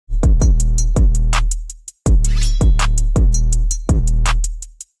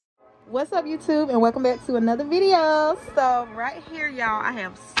What's up, YouTube, and welcome back to another video. So right here, y'all, I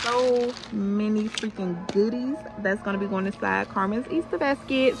have so many freaking goodies that's gonna be going inside Carmen's Easter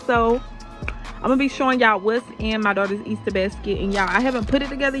basket. So I'm gonna be showing y'all what's in my daughter's Easter basket, and y'all, I haven't put it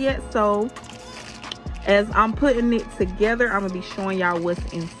together yet, so as I'm putting it together, I'm gonna be showing y'all what's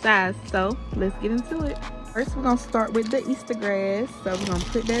inside. So let's get into it. First, we're gonna start with the Easter grass, so we're gonna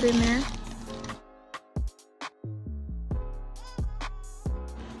put that in there.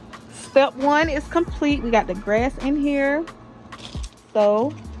 Step one is complete. We got the grass in here,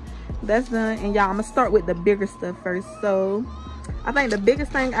 so that's done. And y'all, I'm gonna start with the bigger stuff first. So I think the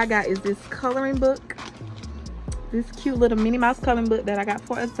biggest thing I got is this coloring book, this cute little Minnie Mouse coloring book that I got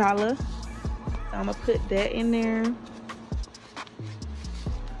for $1. So I'm gonna put that in there.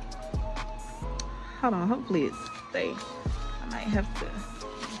 Hold on, hopefully it stays. I might have to, let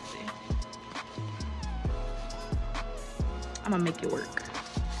me see. I'm gonna make it work.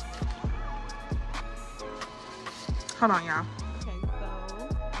 Hold on, y'all. Okay, so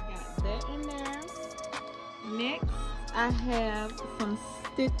I got that in there. Next, I have some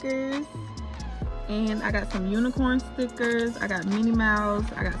stickers, and I got some unicorn stickers. I got Minnie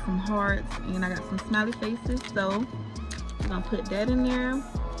Mouse. I got some hearts, and I got some smiley faces. So I'm gonna put that in there, and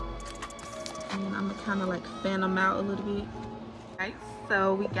I'm gonna kind of like fan them out a little bit. Alright,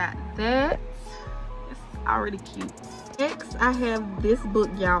 so we got that. It's already cute. Next, I have this book,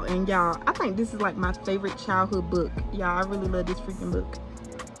 y'all, and y'all, I think this is like my favorite childhood book. Y'all, I really love this freaking book.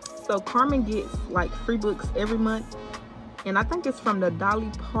 So Carmen gets like free books every month, and I think it's from the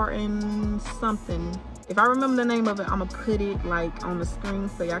Dolly Parton something. If I remember the name of it, I'm gonna put it like on the screen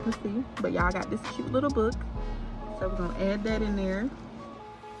so y'all can see. But y'all got this cute little book, so we're gonna add that in there.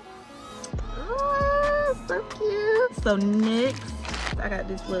 Oh, so cute. So next, I got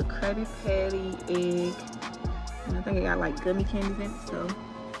this little Krabby Patty egg. And I think it got like gummy candies in it, so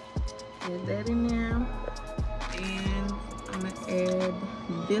add that in there. And I'm gonna add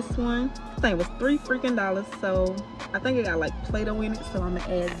this one. I think it was $3 freaking, so I think it got like Play-Doh in it, so I'm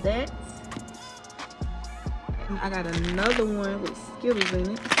gonna add that. And I got another one with Skittles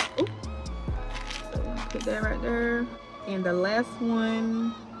in it. Ooh. So I'm gonna put that right there. And the last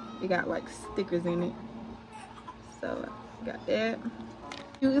one, it got like stickers in it. So I got that.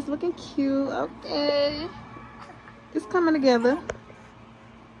 It's looking cute. Okay. It's coming together.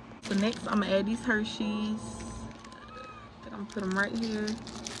 So next, I'm gonna add these Hershey's. I'm gonna put them right here. Let's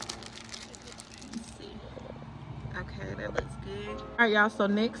see. Okay, that looks good. All right, y'all. So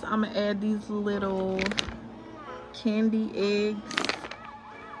next, I'm gonna add these little candy eggs.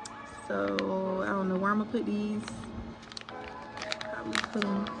 So I don't know where I'm gonna put these. Probably put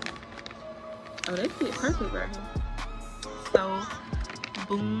them. Oh, they fit perfect right here. So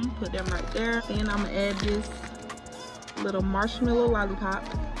boom, put them right there. Then I'm gonna add this little marshmallow lollipop.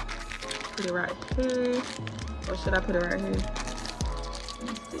 Put it right here. Or should I put it right here? Let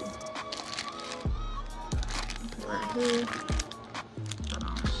me see. Put it right here. Hold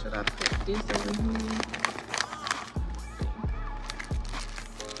on. Should I put this over here?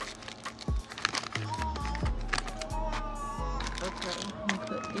 Okay. I'm gonna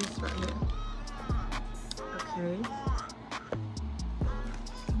put this right here. Okay.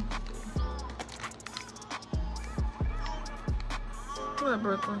 What up,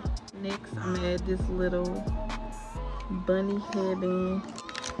 Brooklyn? Next, I'm gonna add this little bunny headband.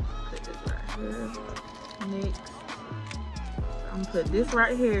 Put this right here. Next, I'm gonna put this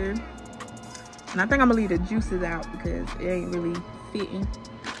right here. And I think I'm gonna leave the juices out because it ain't really fitting.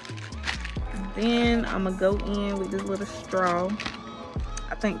 And then I'm gonna go in with this little straw.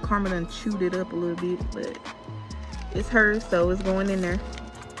 I think Carmen done chewed it up a little bit, but it's hers, so it's going in there.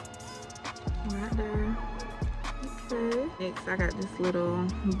 Right there. Okay. Next, I got this little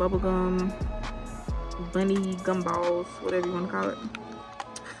bubblegum bunny gumballs, whatever you want to call it.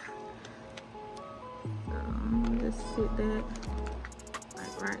 So I'm gonna just sit that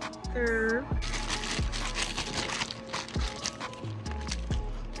like right there.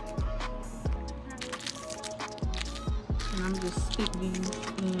 And I'm just stick these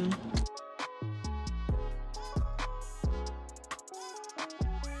in.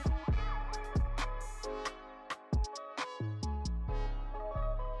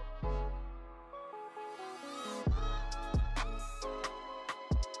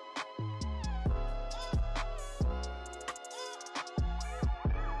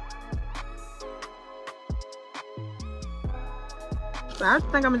 So I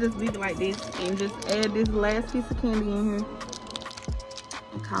think I'm gonna just leave it like this and just add this last piece of candy in here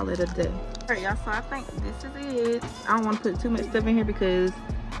and call it a day. All right, y'all, so I think this is it. I don't want to put too much stuff in here because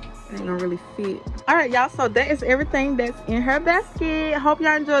It ain't gonna really fit. All right, y'all, so that is everything that's in her basket. I hope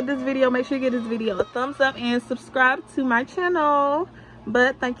y'all enjoyed this video. Make sure you give this video a thumbs up and subscribe to my channel.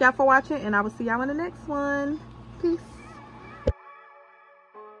 But thank y'all for watching, and I will see y'all in the next one. Peace.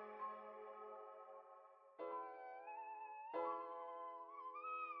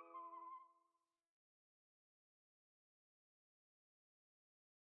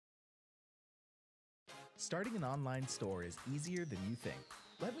 Starting an online store is easier than you think.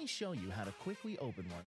 Let me show you how to quickly open one.